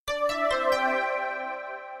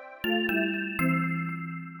On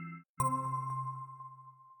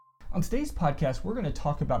today's podcast, we're going to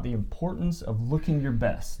talk about the importance of looking your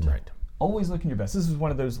best. Right. Always looking your best. This is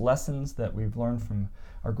one of those lessons that we've learned from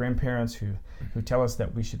our grandparents who tell us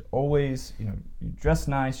that we should always, you dress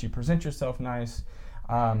nice, you present yourself nice.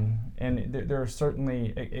 And there are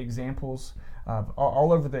certainly examples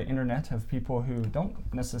all over the internet of people who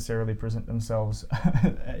don't necessarily present themselves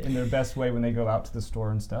in their best way when they go out to the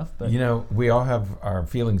store and stuff. But we all have our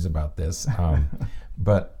feelings about this,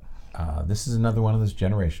 but this is another one of those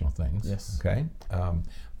generational things. Yes. Okay.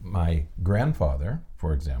 My grandfather,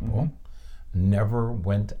 for example, never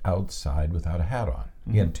went outside without a hat on.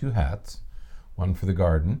 He had two hats, one for the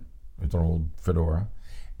garden, with an old fedora,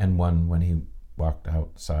 and one when he walked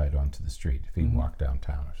outside onto the street. If he walked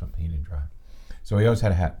downtown or something, he didn't drive. So he always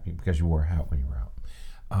had a hat because you wore a hat when you were out.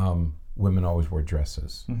 Women always wore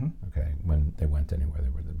dresses. Okay, when they went anywhere, they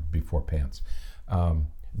were before pants.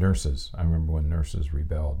 Nurses, I remember when nurses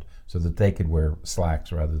rebelled so that they could wear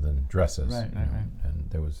slacks rather than dresses. Right. And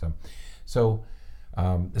there was so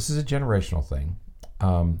this is a generational thing,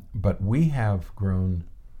 but we have grown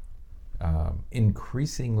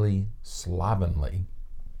increasingly slovenly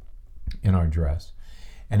in our dress.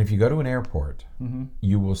 And if you go to an airport,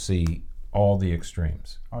 you will see all the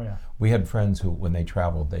extremes. Oh yeah. We had friends who, when they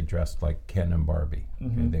traveled, they dressed like Ken and Barbie.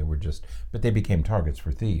 Okay? They were but they became targets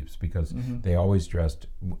for thieves because they always dressed,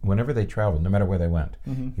 whenever they traveled, no matter where they went.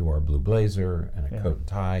 He wore a blue blazer and a coat and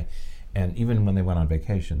tie, and even when they went on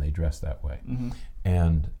vacation, they dressed that way.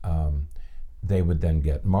 And they would then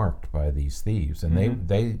get marked by these thieves, and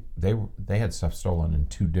they had stuff stolen in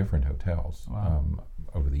 2 different hotels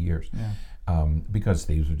over the years, because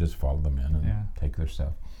thieves would just follow them in and take their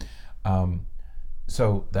stuff.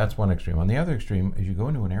 So that's one extreme. On the other extreme is you go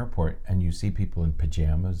into an airport and you see people in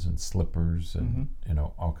pajamas and slippers and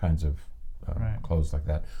all kinds of clothes like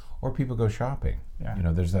that, or people go shopping.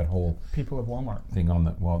 There's that whole people at Walmart thing on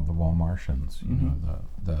the Walmartians.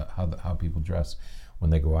 How people dress when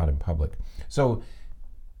they go out in public. So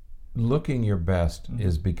looking your best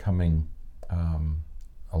is becoming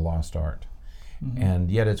a lost art, and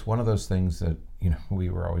yet it's one of those things that we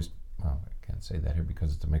were always. Well, I can't say that here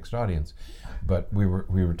because it's a mixed audience, but we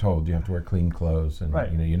were told you have to wear clean clothes, and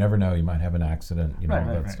you never know, you might have an accident, all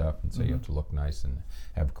that stuff, and so you have to look nice and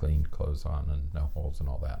have clean clothes on and no holes and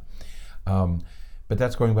all that. But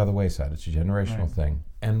that's going by the wayside. It's a generational thing,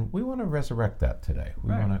 and we want to resurrect that today. We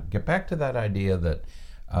want to get back to that idea that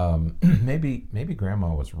maybe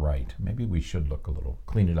Grandma was right. Maybe we should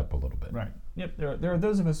clean it up a little bit. Right. Yep. There are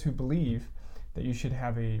those of us who believe that you should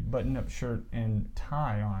have a button-up shirt and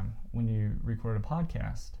tie on when you record a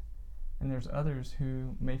podcast. And there's others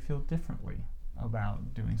who may feel differently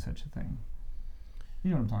about doing such a thing.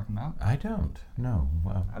 You know what I'm talking about? I don't. No.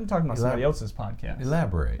 Well, I'm talking about somebody else's podcast.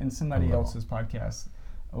 Elaborate. And somebody else's podcast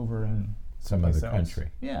over in some other country.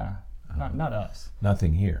 Yeah. Not us.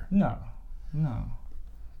 Nothing here. No.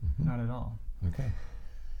 Not at all. Okay.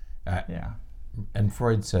 Yeah. And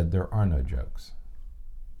Freud said there are no jokes.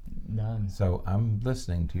 None. So I'm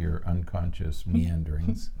listening to your unconscious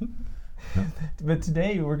meanderings. But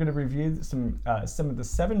today we're going to review some of the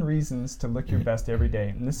 7 reasons to look your best every day,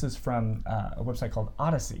 and this is from a website called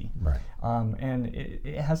Odyssey. Right. And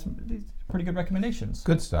it has these pretty good recommendations.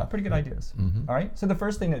 Good stuff. Pretty good ideas. All right. So the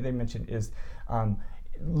first thing that they mentioned is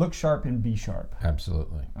look sharp and be sharp.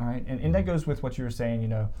 Absolutely. All right. And that goes with what you were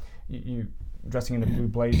saying. You dressing in a blue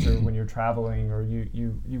blazer when you're traveling, or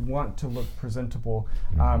you want to look presentable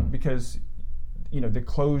because the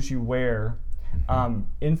clothes you wear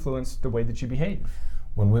influence the way that you behave.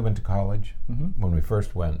 When we went to college, when we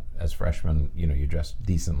first went as freshmen, you dressed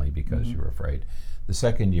decently because you were afraid. The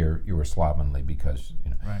second year, you were slovenly because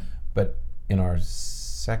Right. But in our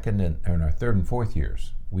third and fourth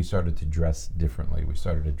years, we started to dress differently. We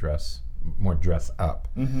started to dress up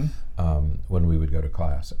when we would go to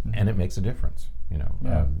class, and it makes a difference.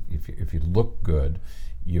 If you look good,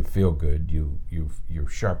 you feel good. You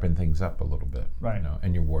sharpen things up a little bit, right?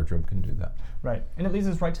 And your wardrobe can do that, right? And it leads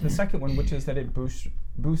us right to the second one, which is that it boosts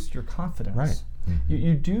your confidence. Right.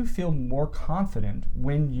 You do feel more confident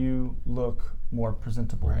when you look more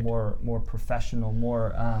presentable, more professional,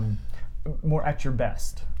 more at your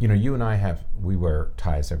best. You and I we wear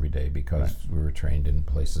ties every day because we were trained in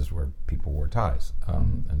places where people wore ties,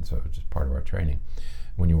 and so it's just part of our training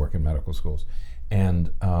when you work in medical schools.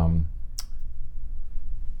 And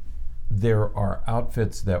there are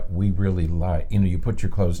outfits that we really like. You put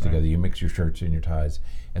your clothes together, you mix your shirts and your ties,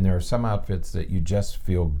 and there are some outfits that you just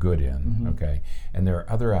feel good in, okay? And there are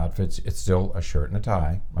other outfits, it's still a shirt and a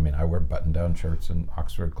tie. I mean, I wear button-down shirts and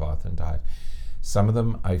Oxford cloth and ties. Some of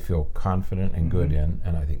them I feel confident and good in,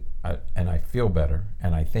 and I feel better,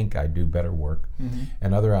 and I think I do better work.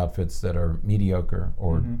 And other outfits that are mediocre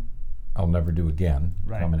or I'll never do again.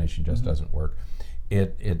 Right. Combination just doesn't work.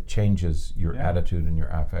 It changes your attitude and your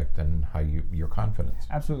affect and how your confidence.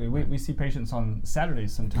 Absolutely. We see patients on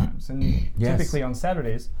Saturdays sometimes, and typically on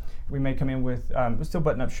Saturdays we may come in with still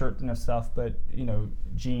button-up shirt and stuff, but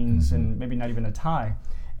jeans and maybe not even a tie,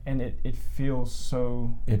 and it feels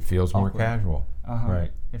so. It feels awkward. More casual.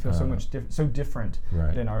 Right. It feels so much so different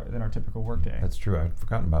than our typical workday. That's true. I'd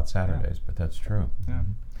forgotten about Saturdays, but that's true.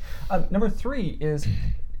 Yeah. Number 3 is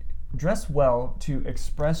dress well to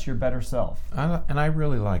express your better self. And I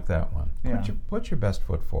really like that one. Yeah. Put your best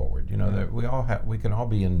foot forward. That we can all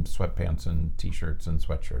be in sweatpants and t-shirts and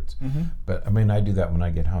sweatshirts. But I mean, I do that when I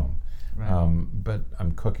get home. Right. But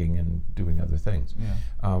I'm cooking and doing other things.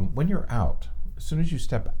 Yeah. When you're out, as soon as you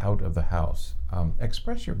step out of the house,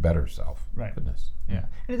 express your better self. Right. Goodness. Yeah.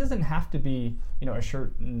 And it doesn't have to be, a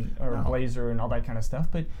shirt or a blazer and all that kind of stuff,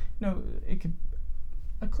 but it could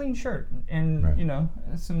a clean shirt and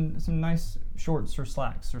some nice shorts or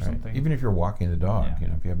slacks or something. Even if you're walking the dog,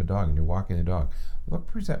 if you have a dog and you're walking the dog,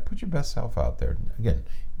 put your best self out there. Again,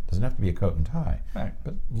 it doesn't have to be a coat and tie,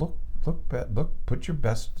 but put your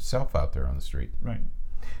best self out there on the street. Right.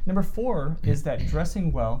 Number 4 is that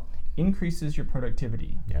dressing well increases your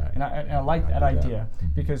productivity. Yeah, and I like that idea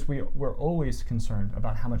because we're always concerned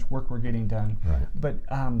about how much work we're getting done. Right. But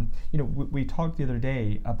we talked the other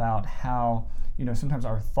day about how sometimes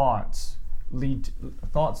our thoughts lead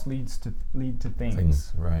to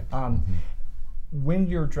things. Right. When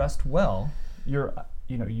you're dressed well, you're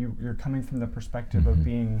coming from the perspective of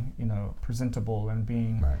being presentable and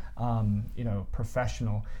being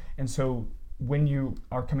professional, and so when you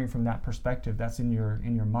are coming from that perspective, that's in your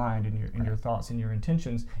mind and in your thoughts and your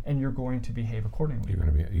intentions, and you're going to behave accordingly. You're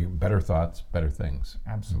going to be better thoughts, better things.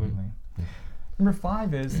 Absolutely. Number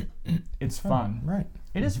 5 is it's fun. Right.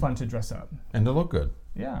 It is fun to dress up and to look good.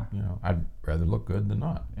 Yeah. I'd rather look good than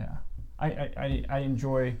not. Yeah. I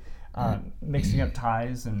enjoy mixing up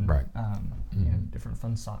ties and different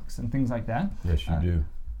fun socks and things like that. Yes, you do.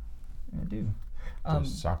 I do.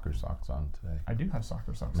 Soccer socks on today. I do have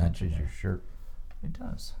soccer socks Matches on today. your shirt. It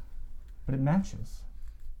does. But it matches.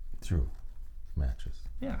 True. Matches.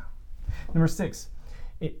 Yeah. Number 6,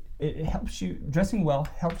 it helps you, dressing well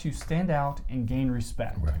helps you stand out and gain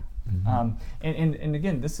respect. Right. And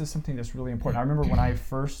again, this is something that's really important. I remember when I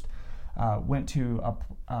first went to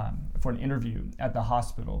for an interview at the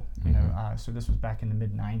hospital. So this was back in the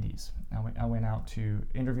mid '90s. I went out to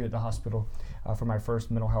interview at the hospital for my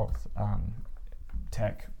first mental health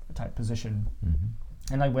tech type position,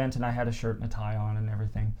 and I went and I had a shirt and a tie on and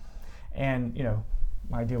everything, and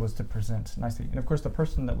my idea was to present nicely. And of course, the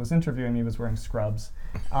person that was interviewing me was wearing scrubs,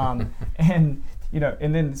 and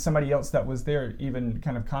then somebody else that was there even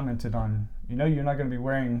kind of commented on, you're not going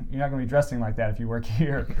to be dressing like that if you work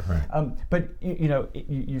here. Right. But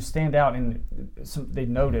you stand out, and they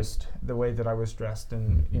noticed the way that I was dressed,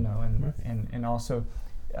 and and also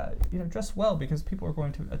dress well because people are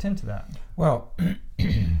going to attend to that. Well,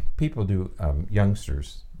 people do.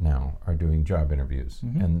 Youngsters now are doing job interviews,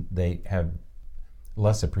 and they have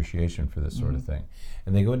less appreciation for this sort of thing,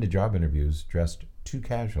 and they go into job interviews dressed too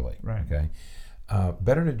casually. Right. Okay.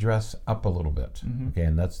 Better to dress up a little bit. Okay,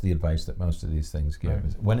 and that's the advice that most of these things give. Right.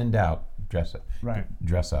 Is when in doubt, dress up. Right.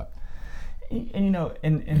 Dress up. And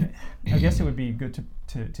I guess it would be good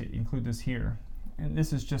to include this here. And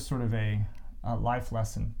this is just sort of a life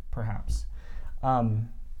lesson, perhaps. I'm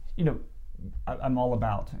all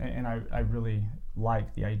about, and I really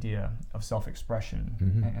like the idea of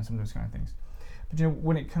self-expression and some of those kind of things. But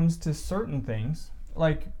when it comes to certain things,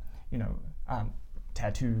 like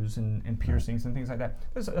tattoos and piercings and things like that,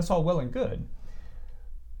 that's all well and good.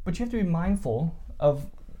 But you have to be mindful of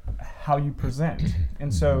how you present.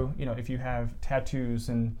 And so, if you have tattoos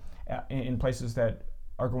and in places that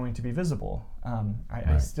are going to be visible,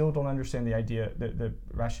 I still don't understand the idea, the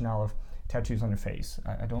rationale of tattoos on your face.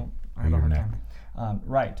 I have a hard time.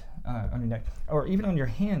 On your neck, or even on your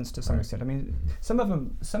hands to some extent. I mean,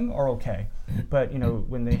 some are okay, but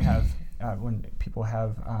when they have, when people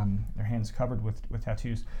have their hands covered with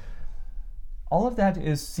tattoos, all of that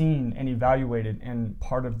is seen and evaluated and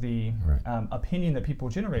part of the opinion that people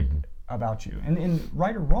generate about you. And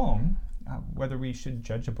right or wrong, whether we should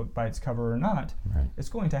judge a book by its cover or not, it's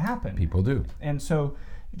going to happen. People do. And so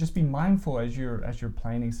just be mindful as you're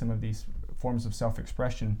planning some of these forms of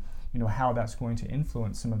self-expression, how that's going to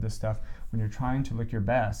influence some of this stuff when you're trying to look your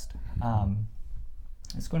best.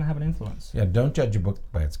 it's going to have an influence. Yeah, don't judge a book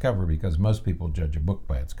by its cover, because most people judge a book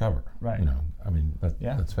by its cover. Right. You know, I mean,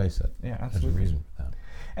 let's face it. Yeah, absolutely. There's a reason for that.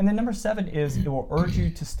 And then number 7 is it will urge you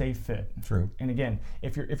to stay fit. True. And again,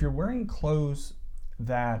 if you're wearing clothes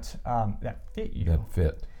that fit you,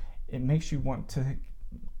 it makes you want to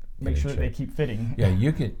make sure that they keep fitting. Yeah,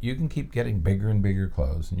 you can keep getting bigger and bigger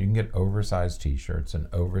clothes, and you can get oversized T-shirts and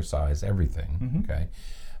oversized everything. Okay,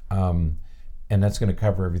 and that's going to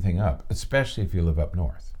cover everything up, especially if you live up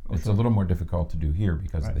north. It's a little more difficult to do here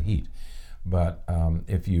because of the heat. But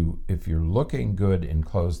if you're looking good in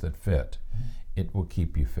clothes that fit, it will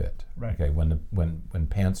keep you fit. Right. Okay. When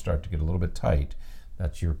pants start to get a little bit tight,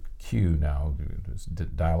 that's your cue now.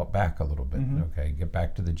 Just dial it back a little bit. Okay. Get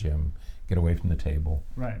back to the gym. Get away from the table.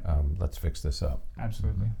 Right. Let's fix this up.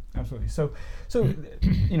 Absolutely. Absolutely. So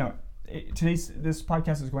you know, this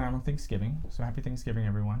podcast is going out on Thanksgiving. So happy Thanksgiving,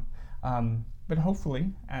 everyone. But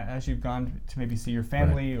hopefully, as you've gone to maybe see your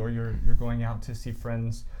family, or you're going out to see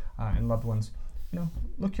friends and loved ones, you know,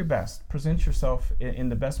 look your best. Present yourself in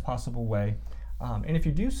the best possible way. And if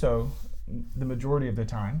you do so, the majority of the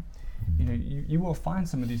time, you know, you will find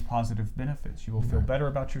some of these positive benefits. You will feel better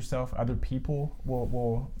about yourself. Other people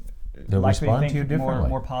will They'll likely respond think to you differently.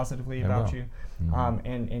 more positively about you.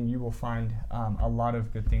 And you will find a lot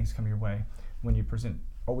of good things come your way when you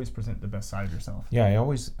always present the best side of yourself. Yeah,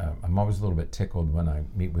 I'm always a little bit tickled when I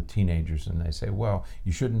meet with teenagers and they say, "Well,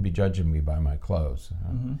 you shouldn't be judging me by my clothes."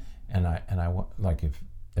 And I want, like,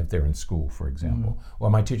 if they're in school, for example, well,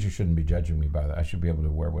 my teacher shouldn't be judging me by that. I should be able to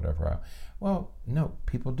wear whatever I. Well, no,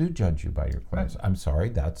 people do judge you by your clothes. Right. I'm sorry,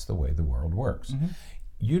 that's the way the world works.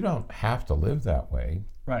 You don't have to live that way.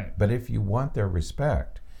 Right. But if you want their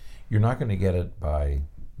respect, you're not going to get it by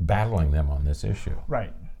battling them on this issue.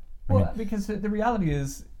 Right. Well, because the reality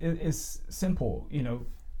is simple. You know,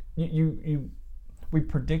 we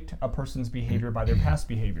predict a person's behavior by their past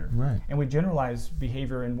behavior, right? And we generalize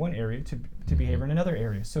behavior in one area to behavior in another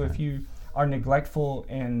area. So if you are neglectful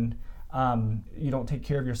and you don't take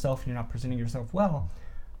care of yourself and you're not presenting yourself well,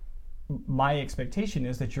 my expectation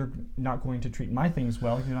is that you're not going to treat my things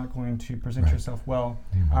well. You're not going to present yourself well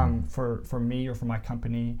for me or for my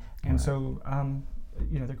company, and so.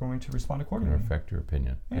 You know, they're going to respond accordingly. It'll affect your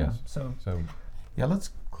opinion. Yeah, yes. So yeah, let's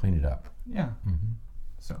clean it up. Yeah.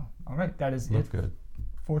 So, all right, that is Look good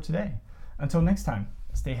for today. Until next time,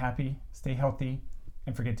 stay happy, stay healthy,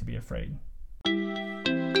 and forget to be afraid.